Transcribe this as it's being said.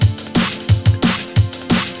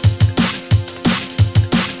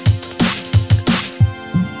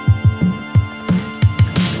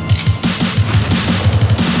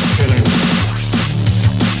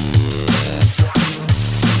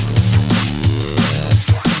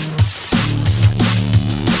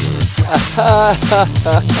Hey,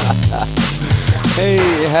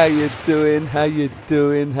 how you doing? How you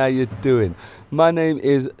doing? How you doing? My name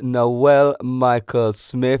is Noel Michael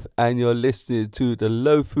Smith, and you're listening to the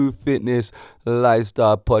Lofu Fitness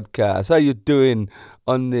Lifestyle Podcast. How you doing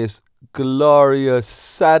on this glorious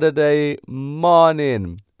Saturday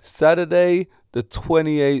morning? Saturday, the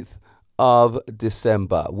 28th of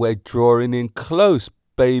December. We're drawing in close.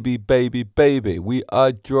 Baby, baby, baby. We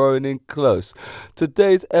are drawing in close.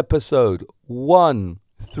 Today's episode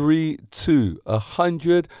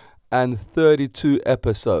 132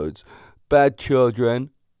 episodes. Bad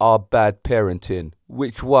children are bad parenting.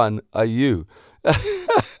 Which one are you?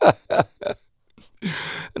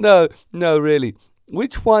 No, really.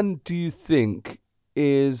 Which one do you think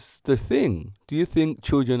is the thing? Do you think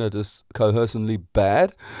children are just coherently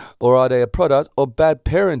bad, or are they a product of bad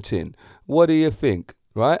parenting? What do you think?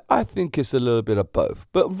 Right? I think it's a little bit of both.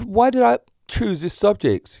 But why did I choose this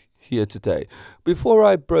subject here today? Before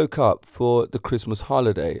I broke up for the Christmas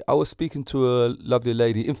holiday, I was speaking to a lovely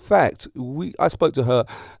lady. In fact, I spoke to her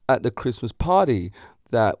at the Christmas party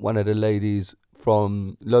that one of the ladies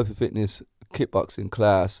from Lofi Fitness kickboxing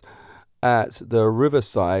class at the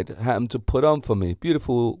Riverside happened to put on for me.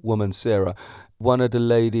 Beautiful woman, Sarah. One of the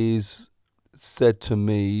ladies said to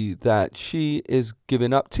me that she is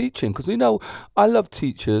giving up teaching because, I love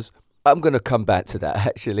teachers. I'm going to come back to that,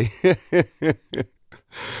 actually.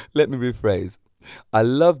 Let me rephrase. I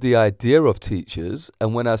love the idea of teachers,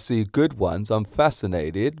 and when I see good ones, I'm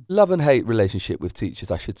fascinated. Love and hate relationship with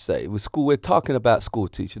teachers, I should say. With school, we're talking about school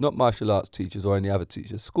teachers, not martial arts teachers or any other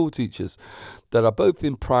teachers. School teachers that are both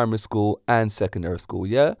in primary school and secondary school,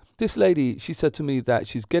 yeah? This lady, she said to me that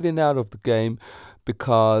she's getting out of the game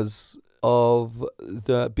because of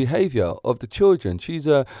the behavior of the children.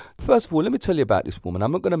 First of all, let me tell you about this woman.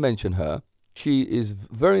 I'm not going to mention her. She is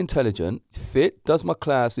very intelligent, fit, does my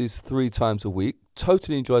classes 3 times a week,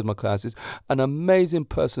 totally enjoys my classes, an amazing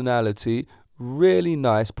personality, really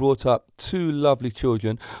nice, brought up 2 lovely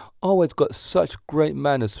children, always got such great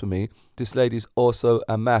manners for me. This lady's also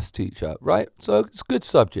a maths teacher, right? So it's good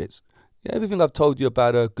subjects. Yeah, everything I've told you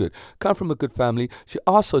about her, good. Come from a good family. She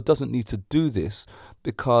also doesn't need to do this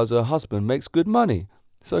because her husband makes good money.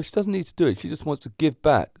 So she doesn't need to do it. She just wants to give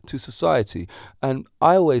back to society. And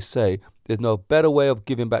I always say there's no better way of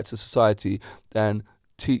giving back to society than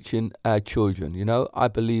teaching our children. I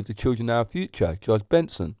believe the children are our future. George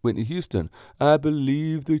Benson, Whitney Houston. I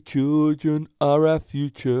believe the children are our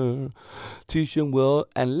future. Teach them well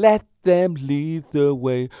and let them lead the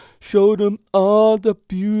way. Show them all the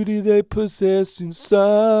beauty they possess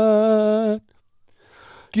inside.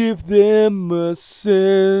 Give them a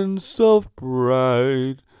sense of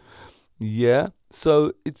pride. Yeah,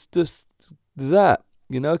 so it's just that,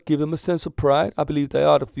 give them a sense of pride. I believe they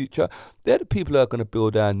are the future. They're the people who are going to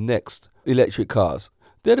build our next electric cars.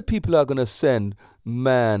 They're the people who are going to send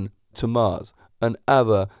man to Mars and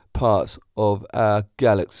other parts of our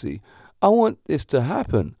galaxy. I want this to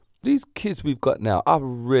happen. These kids we've got now are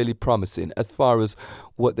really promising as far as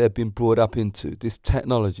what they've been brought up into. This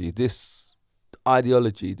technology, this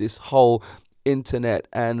ideology, this whole internet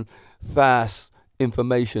and fast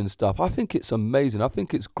information stuff. I think it's amazing. I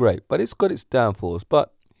think it's great, but it's got its downfalls.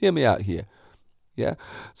 But hear me out here. Yeah.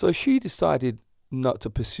 So she decided not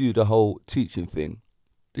to pursue the whole teaching thing.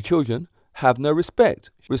 The children have no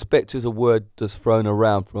respect. Respect is a word that's thrown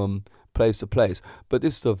around from place to place, but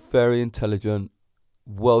this is a very intelligent,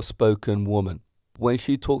 well-spoken woman. When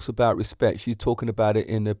she talks about respect, she's talking about it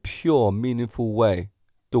in a pure, meaningful way.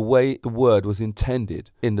 The way the word was intended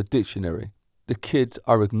in the dictionary. The kids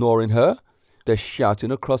are ignoring her. They're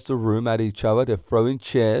shouting across the room at each other. They're throwing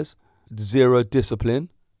chairs. Zero discipline.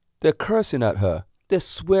 They're cursing at her. They're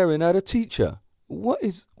swearing at a teacher. What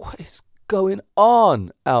is going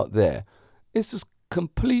on out there? It's just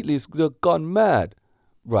completely, they're gone mad.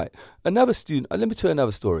 Right. Another student, let me tell you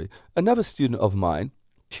another story. Another student of mine,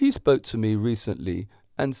 she spoke to me recently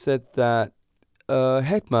and said that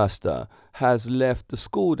headmaster has left the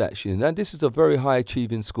school that she's in. And this is a very high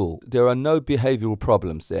achieving school. There are no behavioral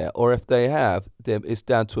problems there, or if they have, then it's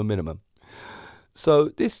down to a minimum. So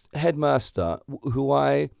this headmaster, who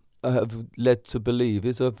I have led to believe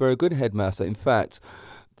is a very good headmaster. In fact,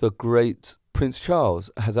 the great Prince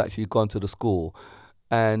Charles has actually gone to the school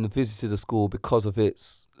and visited the school because of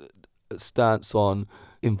its stance on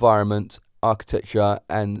environment, architecture,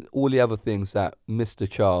 and all the other things that Mr.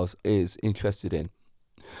 Charles is interested in.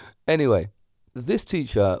 Anyway, this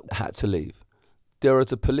teacher had to leave. There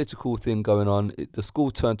was a political thing going on. The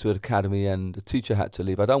school turned to an academy and the teacher had to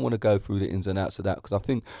leave. I don't want to go through the ins and outs of that because I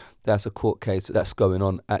think that's a court case that's going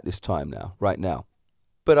on at this time now, right now.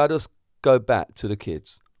 But I just go back to the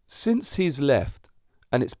kids. Since he's left,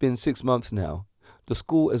 and it's been 6 months now, the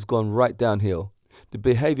school has gone right downhill. The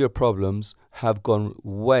behaviour problems have gone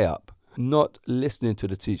way up. Not listening to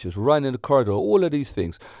the teachers, running in the corridor, all of these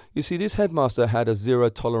things. You see, this headmaster had a zero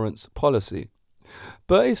tolerance policy.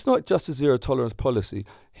 But it's not just a zero tolerance policy.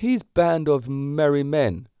 His band of merry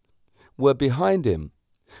men were behind him.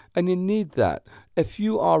 And you need that. If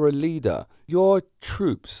you are a leader, your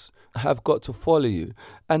troops have got to follow you.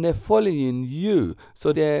 And they're following you.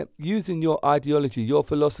 So they're using your ideology, your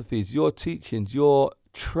philosophies, your teachings, your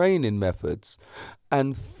training methods,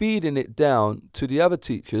 and feeding it down to the other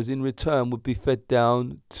teachers. In return would be fed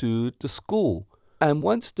down to the school. And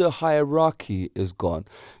once the hierarchy is gone,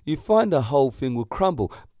 you find the whole thing will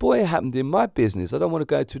crumble. Boy, it happened in my business. I don't want to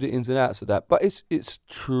go to the ins and outs of that, but it's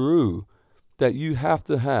true that you have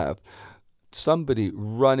to have somebody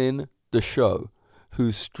running the show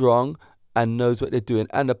who's strong and knows what they're doing.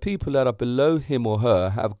 And the people that are below him or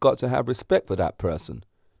her have got to have respect for that person.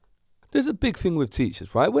 There's a big thing with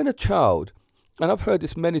teachers, right? When a child, and I've heard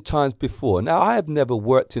this many times before. Now, I have never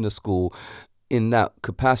worked in a school in that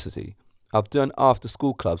capacity. I've done after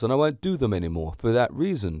school clubs and I won't do them anymore for that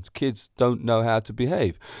reason. Kids don't know how to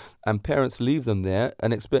behave and parents leave them there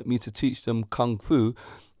and expect me to teach them kung fu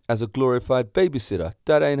as a glorified babysitter.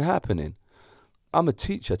 That ain't happening. I'm a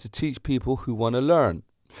teacher to teach people who want to learn.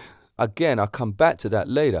 Again, I'll come back to that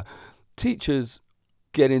later. Teachers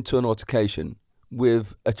get into an altercation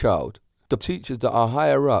with a child. The teachers that are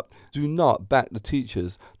higher up do not back the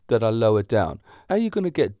teachers that are lower down. How are you going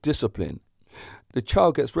to get discipline? The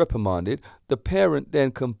child gets reprimanded, the parent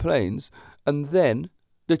then complains, and then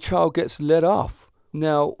the child gets let off.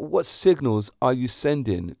 Now, what signals are you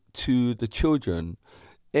sending to the children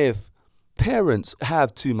if parents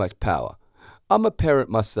have too much power? I'm a parent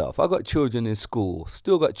myself. I got children in school,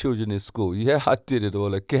 still got children in school. Yeah, I did it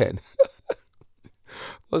all again.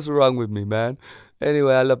 What's wrong with me, man?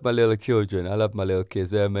 Anyway, I love my little children. I love my little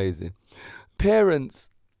kids. They're amazing. Parents,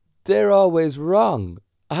 they're always wrong.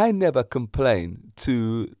 I never complain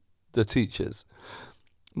to the teachers.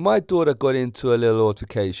 My daughter got into a little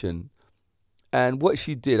altercation, and what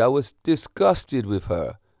she did, I was disgusted with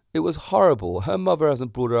her. It was horrible. Her mother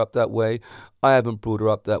hasn't brought her up that way. I haven't brought her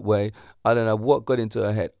up that way. I don't know what got into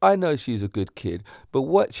her head. I know she's a good kid, but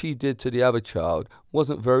what she did to the other child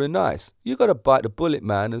wasn't very nice. You got to bite the bullet,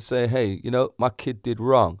 man, and say, hey, my kid did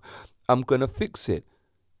wrong. I'm going to fix it.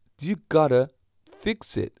 You got to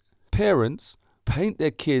fix it. Parents paint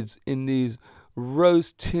their kids in these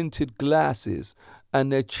rose-tinted glasses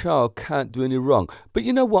and their child can't do any wrong. But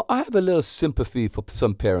you know what? I have a little sympathy for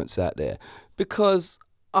some parents out there because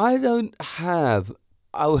I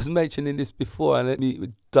was mentioning this before and let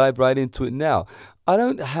me dive right into it now. I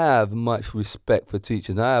don't have much respect for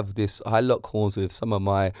teachers. I lock horns with some of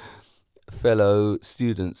my fellow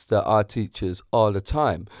students that are teachers all the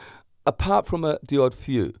time. Apart from the odd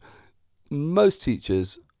few, most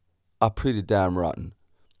teachers are pretty damn rotten.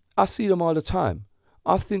 I see them all the time.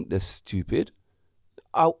 I think they're stupid.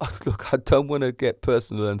 Look, I don't want to get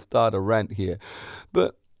personal and start a rant here,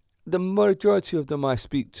 but the majority of them I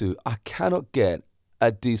speak to, I cannot get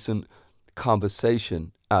a decent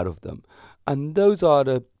conversation out of them. And those are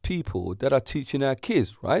the people that are teaching our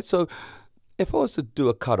kids, right? So if I was to do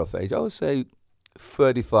a cutoff age, I would say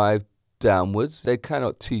 35 downwards. They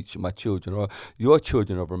cannot teach my children or your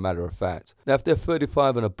children, of a matter of fact. Now, if they're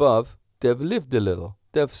 35 and above, they've lived a little.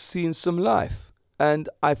 They've seen some life. And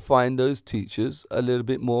I find those teachers a little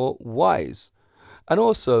bit more wise. And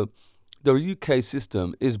also, the UK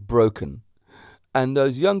system is broken. And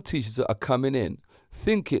those young teachers that are coming in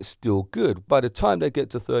think it's still good. By the time they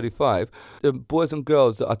get to 35, the boys and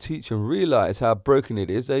girls that are teaching realize how broken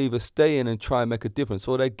it is. They either stay in and try and make a difference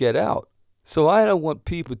or they get out. So I don't want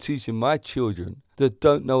people teaching my children that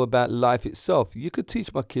don't know about life itself. You could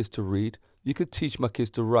teach my kids to read. You could teach my kids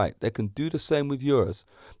to write. They can do the same with yours.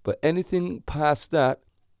 But anything past that,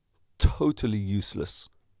 totally useless.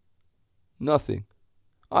 Nothing.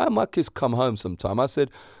 I had my kids come home sometime. I said,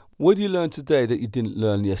 what did you learn today that you didn't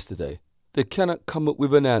learn yesterday? They cannot come up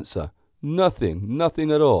with an answer.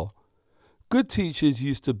 Nothing at all. Good teachers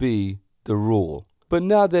used to be the rule, but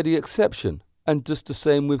now they're the exception. And just the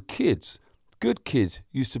same with kids. Good kids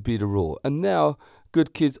used to be the rule, and now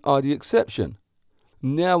good kids are the exception.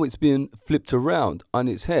 Now it's been flipped around on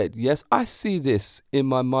its head. Yes, I see this in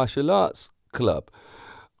my martial arts club.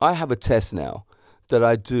 I have a test now that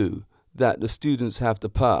I do that the students have to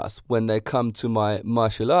pass when they come to my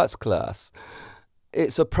martial arts class.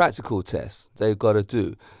 It's a practical test they've got to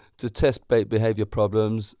do to test behavior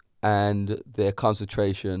problems and their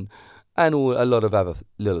concentration and a lot of other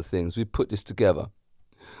little things. We put this together.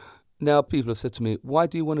 Now people have said to me, why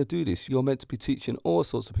do you want to do this? You're meant to be teaching all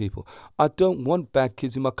sorts of people. I don't want bad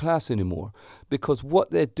kids in my class anymore, because what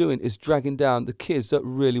they're doing is dragging down the kids that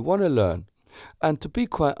really want to learn. And to be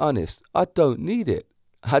quite honest, I don't need it.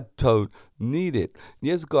 I don't need it.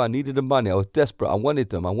 Years ago, I needed the money. I was desperate. I wanted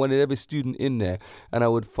them. I wanted every student in there, and I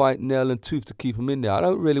would fight nail and tooth to keep them in there. I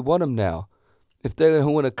don't really want them now. If they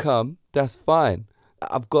don't want to come, that's fine.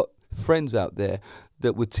 I've got friends out there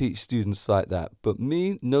that would teach students like that. But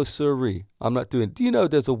me, no siree. I'm not doing it. Do you know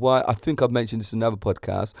there's a why? I think I've mentioned this in another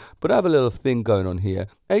podcast, but I have a little thing going on here.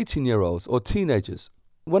 18-year-olds or teenagers.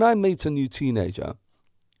 When I meet a new teenager,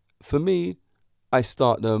 for me, I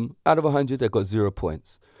start them, out of 100, they've got 0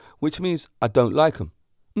 points, which means I don't like them.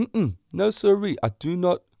 No siree. I do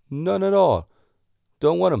not, none at all.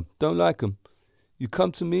 Don't want them, don't like them. You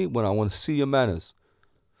come to me when I want to see your manners.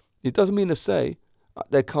 It doesn't mean to say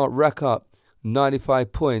they can't rack up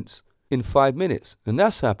 95 points in 5 minutes. And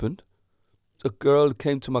that's happened. A girl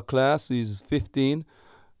came to my class, she's 15,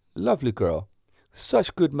 lovely girl.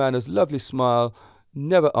 Such good manners, lovely smile,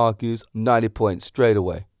 never argues, 90 points straight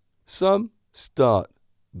away. Some start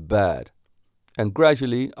bad. And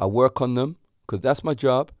gradually I work on them, because that's my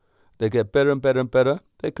job. They get better and better and better.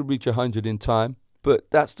 They could reach 100 in time.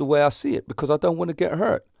 But that's the way I see it, because I don't want to get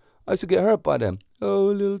hurt. I used to get hurt by them. Oh,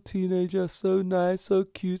 little teenager, so nice, so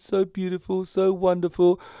cute, so beautiful, so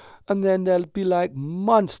wonderful. And then they'll be like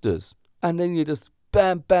monsters. And then you just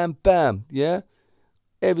bam, bam, bam, yeah?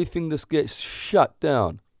 Everything just gets shut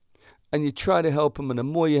down. And you try to help them, and the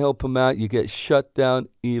more you help them out, you get shut down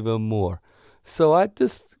even more. So I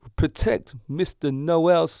just protect Mr.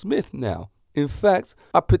 Noel Smith now. In fact,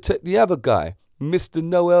 I protect the other guy, Mr.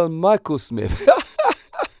 Noel Michael Smith.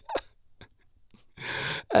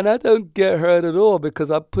 And I don't get hurt at all, because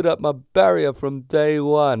I put up my barrier from day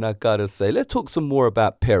one, I gotta say. Let's talk some more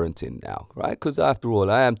about parenting now, right? Because after all,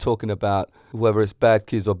 I am talking about whether it's bad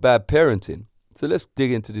kids or bad parenting. So let's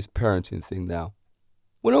dig into this parenting thing now.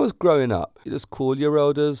 When I was growing up, you just call your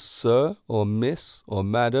elders sir or miss or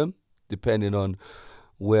madam, depending on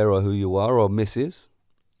where or who you are, or Mrs.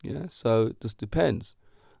 Yeah, so it just depends.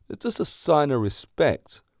 It's just a sign of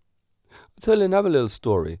respect. I'll tell you another little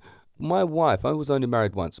story. My wife, I was only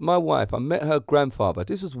married once. My wife, I met her grandfather.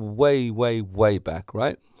 This was way, way, way back,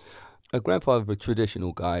 right? Her grandfather was a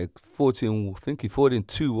traditional guy. I think he fought in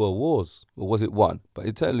 2 world wars. Or was it 1? But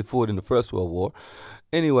he totally fought in the First World War.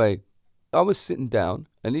 Anyway, I was sitting down,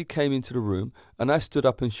 and he came into the room, and I stood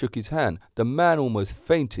up and shook his hand. The man almost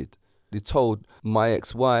fainted. He told my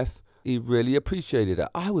ex-wife he really appreciated it.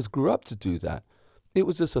 I grew up to do that. It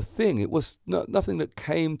was just a thing. It was nothing that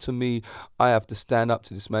came to me, I have to stand up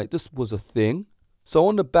to this mate. This was a thing. So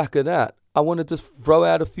on the back of that, I want to just throw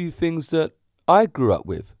out a few things that I grew up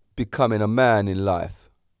with, becoming a man in life.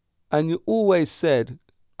 And you always said,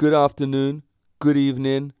 good afternoon, good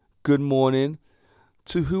evening, good morning,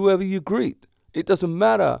 to whoever you greet. It doesn't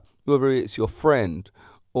matter whether it's your friend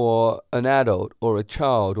or an adult or a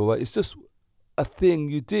child, or it's just a thing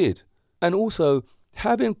you did. And also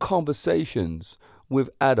having conversations with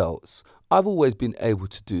adults. I've always been able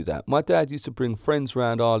to do that. My dad used to bring friends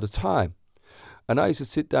around all the time, and I used to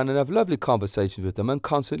sit down and have lovely conversations with them and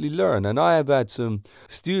constantly learn. And I have had some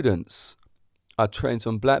students, I trained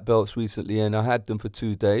some black belts recently, and I had them for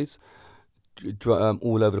 2 days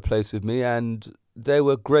all over the place with me, and they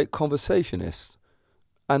were great conversationists.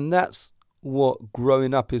 And that's what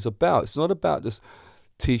growing up is about. It's not about just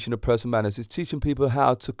teaching a person manners, it's teaching people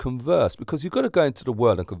how to converse, because you've got to go into the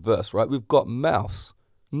world and converse, right? We've got mouths,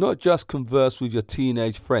 not just converse with your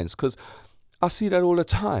teenage friends, because I see that all the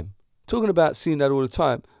time. Talking about seeing that all the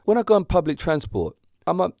time, when I go on public transport,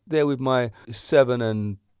 I'm up there with my 7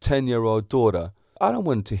 and 10-year-old daughter. I don't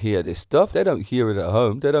want to hear this stuff. They don't hear it at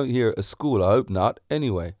home. They don't hear it at school. I hope not.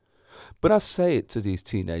 Anyway, but I say it to these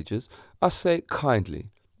teenagers. I say it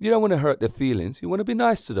kindly. You don't want to hurt their feelings. You want to be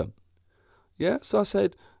nice to them. Yeah, so I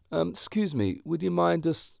said, excuse me, would you mind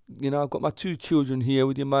just, I've got my 2 children here,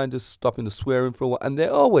 would you mind just stopping the swearing for a while? And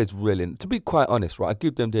they're always willing, to be quite honest, right, I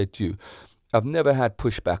give them their due. I've never had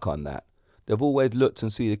pushback on that. They've always looked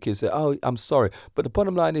and see the kids say, oh, I'm sorry. But the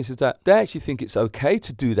bottom line is that they actually think it's okay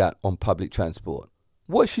to do that on public transport.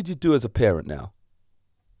 What should you do as a parent now?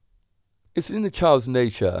 It's in the child's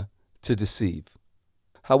nature to deceive.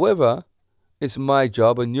 However, it's my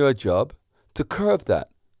job and your job to curb that,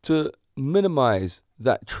 to minimize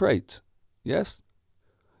that trait. Yes?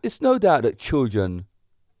 It's no doubt that children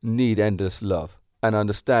need endless love and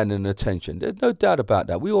understanding and attention. There's no doubt about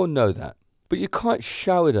that. We all know that. But you can't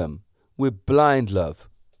shower them with blind love.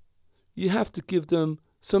 You have to give them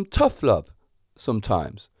some tough love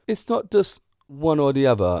sometimes. It's not just one or the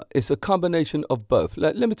other. It's a combination of both.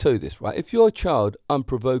 Let me tell you this, right? If your child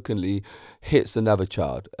unprovokingly hits another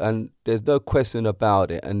child and there's no question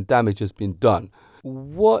about it and damage has been done,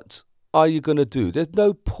 what are you going to do? There's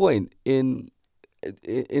no point in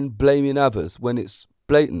blaming others when it's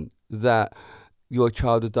blatant that your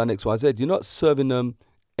child has done X, Y, Z. You're not serving them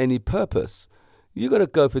any purpose. You got to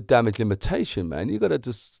go for damage limitation, man. You got to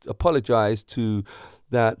just apologize to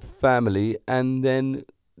that family and then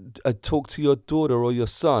talk to your daughter or your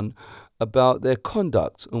son about their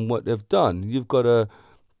conduct and what they've done. You've got to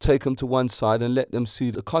take them to one side and let them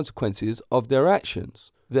see the consequences of their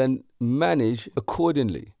actions. Then manage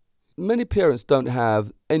accordingly. Many parents don't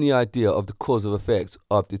have any idea of the cause of effects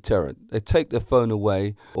of deterrent. They take their phone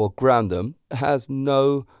away or ground them. It has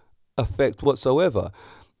no effect whatsoever.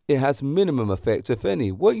 It has minimum effect, if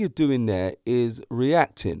any. What you're doing there is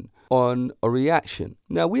reacting on a reaction.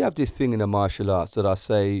 Now, we have this thing in the martial arts that I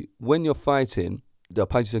say, when you're fighting, the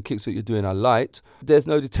punches and kicks that you're doing are light, there's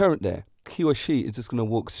no deterrent there. He or she is just going to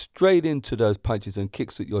walk straight into those punches and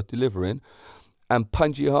kicks that you're delivering and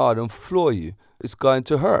punch you hard and floor you. It's going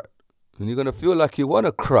to hurt. And you're going to feel like you want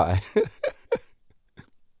to cry.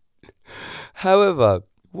 However,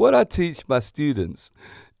 what I teach my students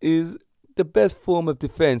is the best form of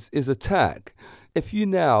defense is attack. If you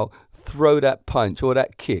now throw that punch or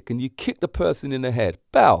that kick and you kick the person in the head,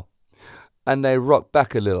 bow, and they rock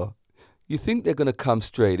back a little, you think they're going to come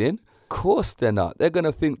straight in? Of course they're not. They're going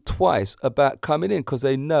to think twice about coming in because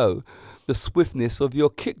they know the swiftness of your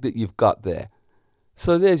kick that you've got there.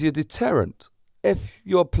 So there's your deterrent. If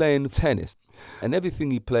you're playing tennis and everything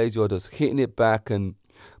he plays, you're just hitting it back and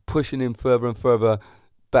pushing him further and further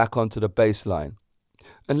back onto the baseline.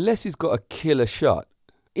 Unless he's got a killer shot,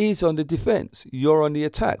 he's on the defense. You're on the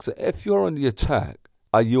attack. So if you're on the attack,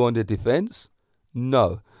 are you on the defense?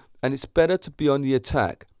 No. And it's better to be on the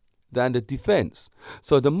attack than the defense.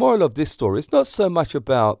 So the moral of this story is not so much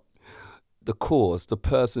about the cause, the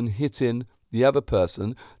person hitting the other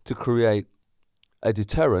person to create a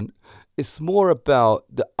deterrent. It's more about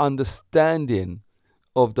the understanding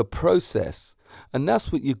of the process. And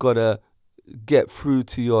that's what you got to get through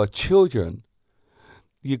to your children.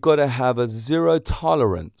 You got to have a zero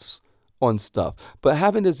tolerance on stuff. But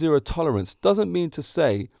having a zero tolerance doesn't mean to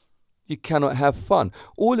say you cannot have fun.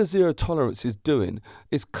 All a zero tolerance is doing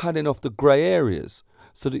is cutting off the grey areas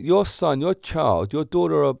so that your son, your child, your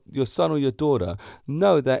daughter, or your son or your daughter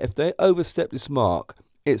know that if they overstep this mark,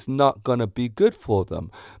 it's not going to be good for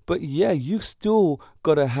them. But yeah, you still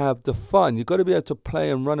got to have the fun. You got to be able to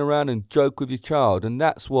play and run around and joke with your child. And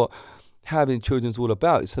that's what having children's all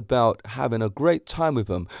about. It's about having a great time with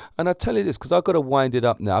them. And I tell you this, because I've got to wind it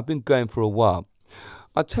up now. I've been going for a while.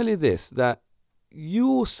 I tell you this, that you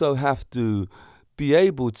also have to be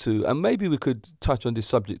able to, and maybe we could touch on this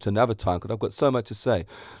subject another time because I've got so much to say.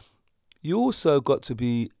 You also got to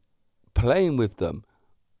be playing with them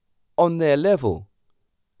on their level.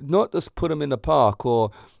 Not just put them in the park or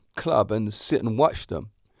club and sit and watch them.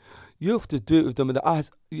 You have to do it with them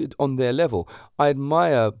on their level. I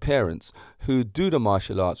admire parents who do the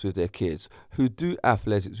martial arts with their kids, who do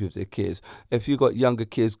athletics with their kids. If you've got younger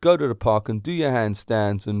kids, go to the park and do your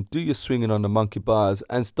handstands and do your swinging on the monkey bars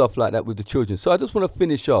and stuff like that with the children. So I just want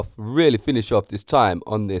to really finish off this time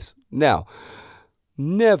on this. Now,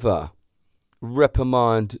 never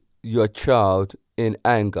reprimand your child in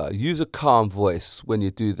anger. Use a calm voice when you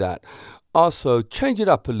do that. Also, change it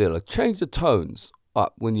up a little. Change the tones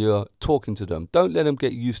up when you're talking to them. Don't let them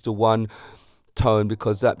get used to one tone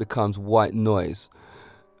because that becomes white noise.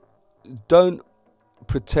 Don't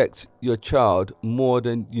protect your child more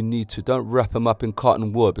than you need to. Don't wrap them up in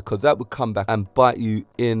cotton wool because that would come back and bite you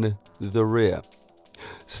in the rear.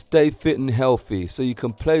 Stay fit and healthy so you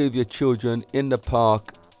can play with your children in the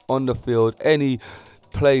park, on the field, any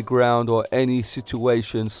playground or any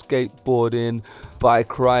situation, skateboarding,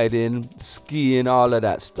 bike riding, skiing, all of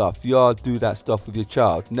that stuff. You all do that stuff with your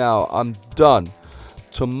child. Now, I'm done.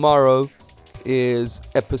 Tomorrow is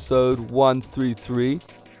episode 133.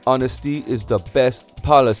 Honesty is the best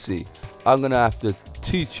policy. I'm going to have to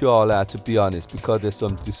teach you all how to be honest because there's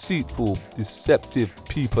some deceitful, deceptive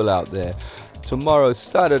people out there. Tomorrow,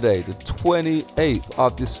 Saturday, the 28th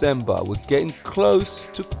of December. We're getting close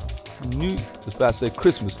to I was about to say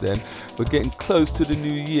Christmas then. We're getting close to the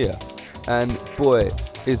new year. And boy,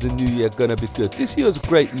 is the new year gonna be good. This year was a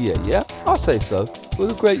great year, yeah? I'll say so. It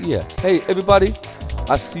was a great year. Hey, everybody,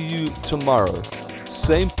 I'll see you tomorrow.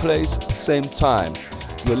 Same place, same time.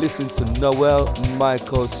 You're listening to Noel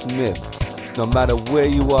Michael Smith. No matter where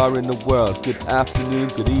you are in the world, good afternoon,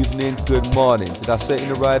 good evening, good morning. Did I say it in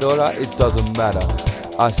the right order? It doesn't matter.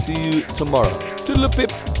 I'll see you tomorrow.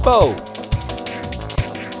 Toodaloo-pip-bo.